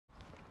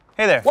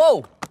Hey there.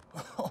 Whoa!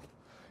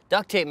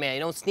 Duct tape man, you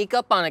don't sneak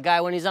up on a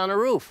guy when he's on a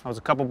roof. I was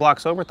a couple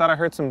blocks over, thought I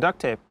heard some duct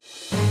tape.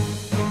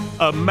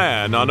 A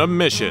man on a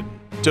mission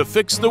to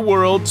fix the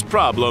world's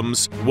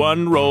problems,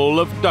 one roll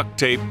of duct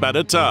tape at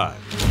a time.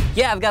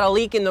 Yeah, I've got a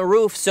leak in the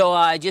roof, so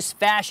I just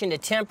fashioned a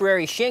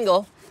temporary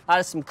shingle out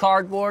of some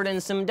cardboard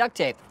and some duct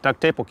tape. Duct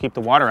tape will keep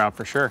the water out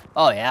for sure.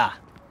 Oh yeah,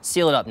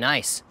 seal it up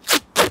nice.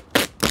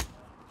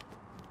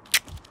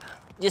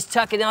 Just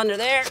tuck it under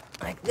there,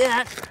 like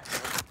that.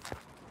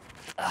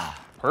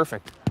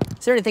 Perfect.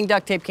 Is there anything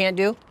duct tape can't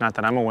do? Not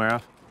that I'm aware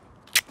of.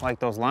 I like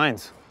those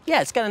lines.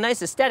 Yeah, it's got a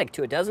nice aesthetic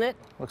to it, doesn't it?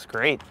 Looks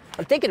great.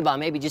 I'm thinking about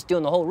maybe just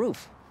doing the whole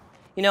roof.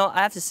 You know,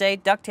 I have to say,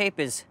 duct tape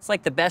it's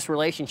like the best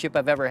relationship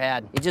I've ever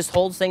had. It just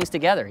holds things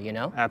together, you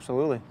know?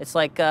 Absolutely. It's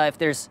like if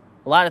there's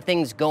a lot of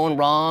things going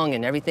wrong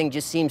and everything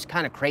just seems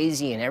kind of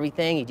crazy and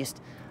everything, you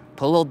just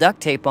put a little duct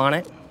tape on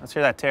it. Let's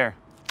hear that tear.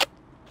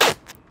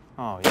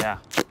 Oh, yeah.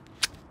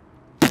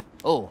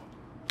 Oh,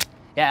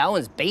 yeah, that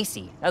one's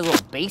bassy. That was a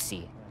little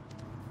bassy.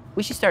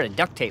 We should start a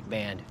duct tape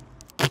band.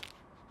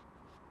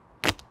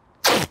 It's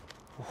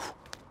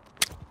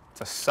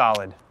a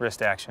solid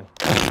wrist action.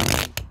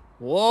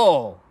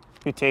 Whoa.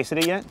 You tasted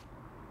it yet?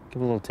 Give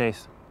it a little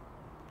taste.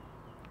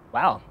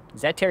 Wow,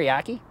 is that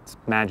teriyaki? It's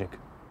magic.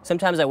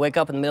 Sometimes I wake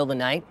up in the middle of the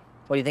night.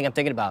 What do you think I'm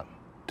thinking about?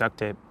 Duct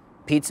tape.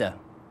 Pizza.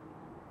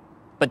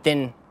 But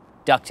then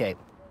duct tape.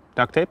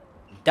 Duct tape?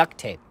 Duct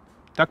tape.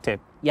 Duct tape.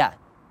 Yeah,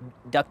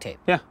 duct tape.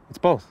 Yeah, it's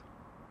both.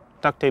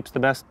 Duct tape's the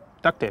best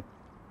duct tape.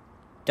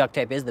 Duct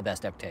tape is the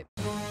best duct tape.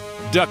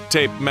 Duct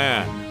tape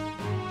man.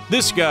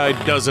 This guy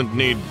doesn't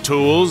need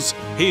tools.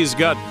 He's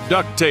got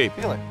duct tape.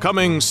 Feel it.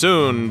 Coming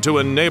soon to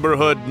a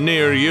neighborhood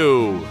near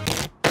you.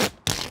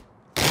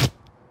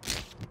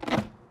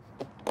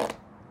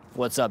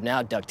 What's up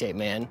now, duct tape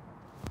man?